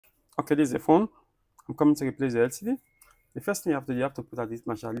Okay, this is the phone. I'm coming to replace the LCD. The first thing you have to put at this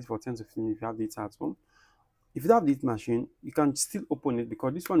machine at least for 10 to 15 minutes if you have this at home. If you don't have this machine, you can still open it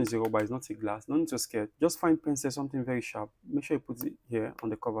because this one is a rubber, it's not a glass. No need to scare. Just find pencil, something very sharp. Make sure you put it here on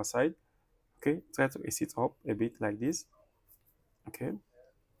the cover side. Okay, try to ace it up a bit like this. Okay,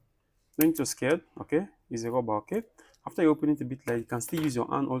 no need to scare. Okay, it's a rubber. Okay, after you open it a bit, like you can still use your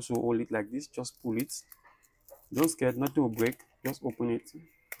hand also hold it like this. Just pull it. Don't scare, nothing will break. Just open it.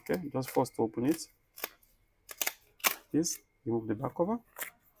 Okay, just force to open it. This, remove the back cover.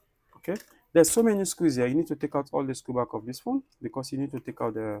 Okay, there's so many screws here. You need to take out all the screw back of this phone because you need to take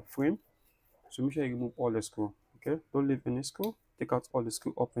out the frame. So make sure you remove all the screw. Okay, don't leave any screw. Take out all the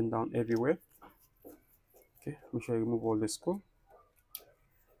screw up and down everywhere. Okay, make sure you remove all the screw.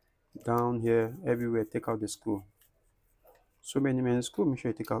 Down here, everywhere, take out the screw. So many screw. Make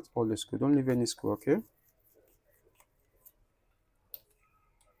sure you take out all the screw. Don't leave any screw. Okay.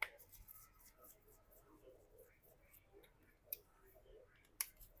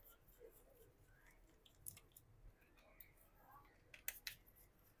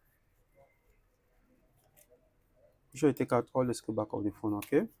 Make sure you take out all the screw back of the phone.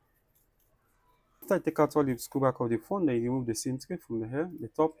 Okay. After you take out all the screw back of the phone, then you remove the SIM tray from the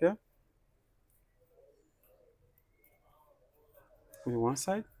top here. Put it one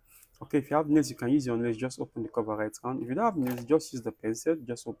side. Okay, if you have nails, you can use your nails. Just open the cover right hand. If you don't have nails, just use the pencil.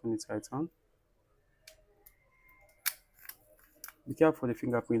 Just open it right hand. Be careful for the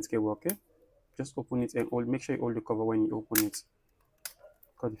fingerprint cable. Okay, just open it and hold. Make sure you hold the cover when you open it,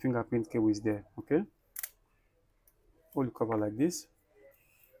 because the fingerprint cable is there. Okay, hold the cover like this.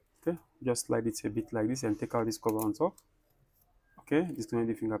 Okay, just slide it a bit like this and take out this cover on top. Okay, disconnect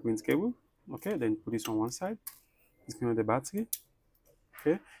the fingerprint cable. Okay, then put this on one side. Disconnect the battery.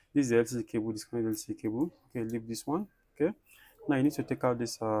 Okay, this is the LCD cable. Disconnect the LCD cable. Okay, leave this one. Okay, now you need to take out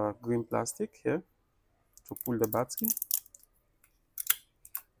this green plastic here to pull the battery.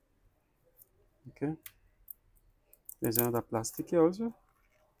 Okay, there's another plastic here also.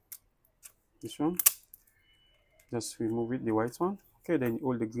 This one, just remove it, the white one. Okay, then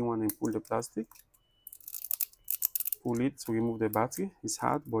hold the green one and pull the plastic. Pull it to remove the battery. It's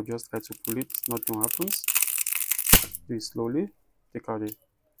hard, but just try to pull it. Nothing happens. Do it slowly. Take out the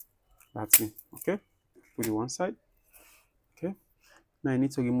battery. Okay, put it one side. Okay, now I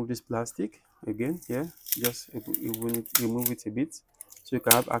need to remove this plastic again here. Just remove it a bit so you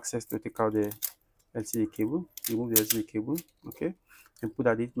can have access to take out the LCD cable. Remove the LCD cable. Okay, and put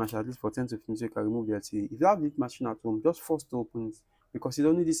that heat machine at least for 10 to 15 so you can remove the LCD. If you have this machine at home, just force to open it because you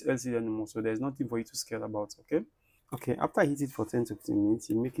don't need this LCD anymore, so there's nothing for you to scare about. Okay. Okay, after I heat it for 10 to 15 minutes,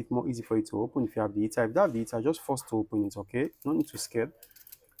 it make it more easy for you to open if you have the heater. If you don't have the heater, just force to open it. Okay, no need to scare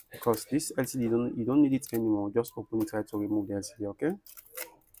because this LCD you don't need it anymore. Just open it, try to remove the LCD. Okay,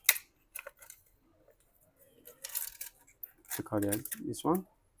 take out this one.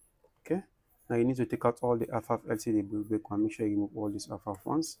 Okay, now you need to take out all the FF LCD break one. Make sure you remove all these FF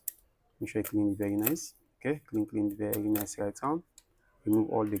ones. Make sure you clean it very nice. Okay, clean it very nice right round. Remove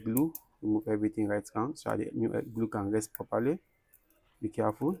all the glue. Remove everything right round so the new glue can rest properly. Be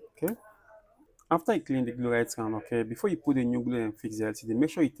careful. Okay. After you clean the glue right round, okay, before you put the new glue and fix the LCD,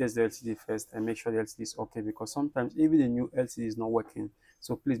 make sure you test the LCD first and make sure the LCD is okay because sometimes even the new LCD is not working.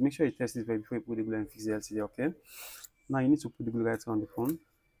 So please make sure you test it before you put the glue and fix the LCD, okay? Now you need to put the glue right around the phone.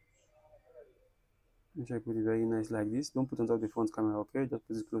 Make sure you put it very nice like this. Don't put on top of the phone's camera, okay? Just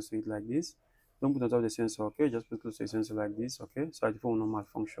put it close to it like this. Don't put on top of the sensor, okay? Just put it close to the sensor like this, okay? So that the phone will not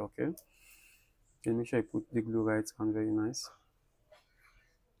malfunction, okay? And make sure you put the glue right around very nice.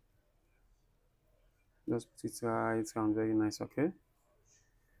 Just put it right around very nice, okay?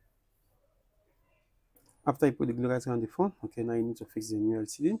 After you put the glue right around the phone, okay, now you need to fix the new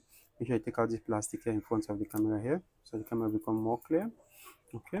LCD. Make sure you take out this plastic here in front of the camera here, so the camera become more clear.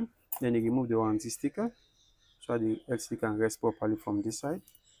 Okay, then you remove the warranty sticker, so the LCD can rest properly from this side.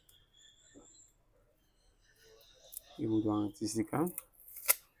 Remove the warranty sticker.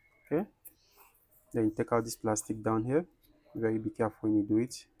 Okay, then you take out this plastic down here. Very be careful when you do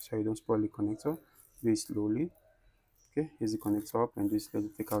it, so you don't spoil the connector. Do it slowly. Okay, here's the connector up and do it slowly.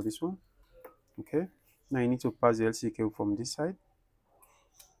 Take out this one. Okay, now you need to pass the LCD cable from this side.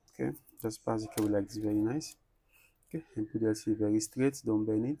 Okay, just pass the cable like this, very nice. Okay, and put the LCD very straight, don't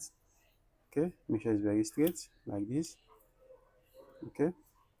bend it. Okay, make sure it's very straight like this. Okay,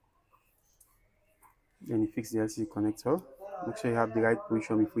 then you fix the LCD connector. Make sure you have the right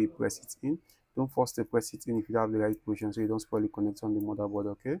position before you press it in. Don't force to press it in if you don't have the right position so you don't spoil the connector on the motherboard.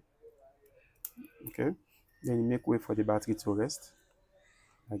 Okay, okay, then you make way for the battery to rest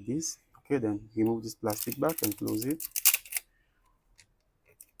like this. Okay, then remove this plastic back and close it.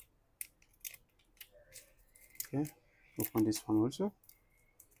 Okay, open this one also.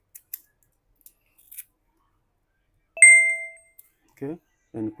 Okay,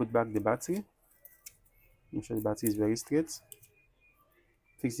 then you put back the battery. Make sure the battery is very straight.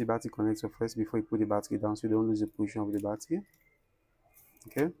 Fix the battery connector first before you put the battery down so you don't lose the position of the battery.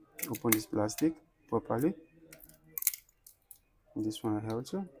 Okay, open this plastic properly. This one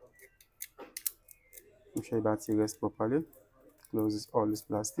also. Make sure the battery rests properly. Close all this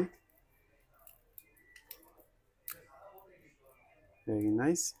plastic. Very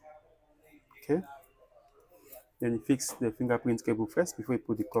nice. Okay, then you fix the fingerprint cable first before you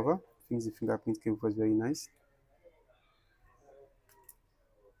put the cover. Fix the fingerprint cable first. Very nice.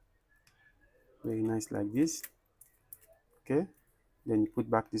 Very nice like this. Okay, then you put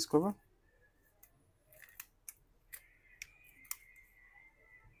back this cover.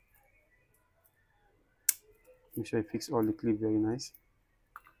 Make sure you fix all the clip. Very nice.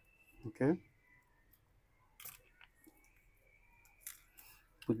 Okay,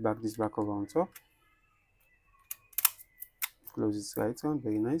 put back this back cover on top. Close this right one.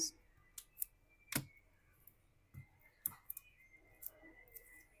 Very nice.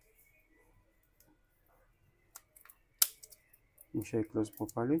 Make sure you close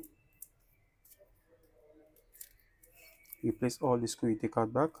properly. Replace all the screw you take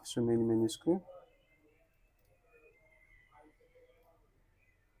out back. So many screw.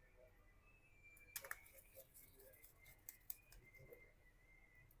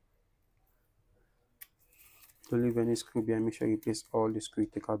 Don't leave any screw behind. Make sure you replace all the screw you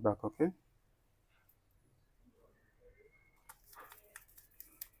take out back. Okay.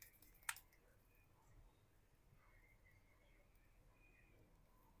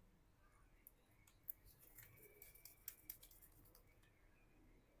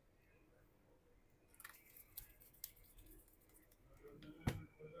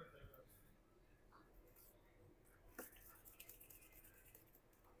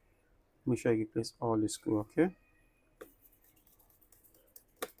 Make sure you replace all the screw. Okay.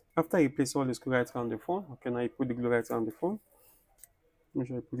 After you place all the screw right around the phone, okay, now you put the glue right around the phone. Make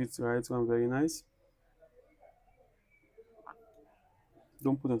sure you put it right around. Very nice.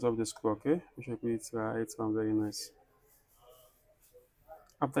 Don't put on top of the screw. Okay. Make sure you put it right around. Very nice.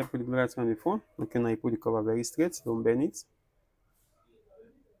 After you put the glue right around the phone, okay, now you put the cover very straight. Don't bend it.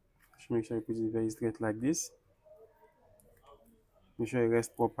 Make sure you put it very straight like this. Make sure it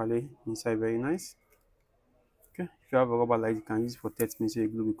rests properly inside. Very nice. Okay, if you have a rubber light, you can use it for 30 minutes so the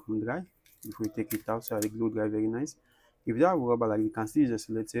glue become dry before you take it out, so the glue dry very nice. If you have a rubber light, you can still use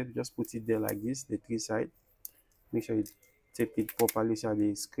a sellotape. Just put it there like this, the three side. Make sure you tape it properly so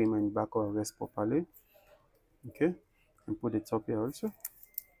the screen and back will rest properly. Okay, and put the top here also.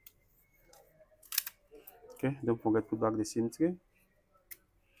 Okay, don't forget to put back the SIM tray.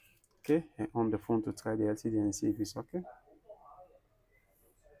 Okay, and on the phone to try the LCD and see if it's okay.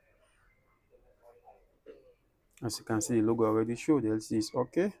 As you can see, the logo already show the LCD is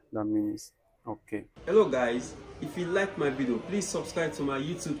okay. That means okay. Hello guys, if you like my video, please subscribe to my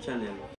YouTube channel.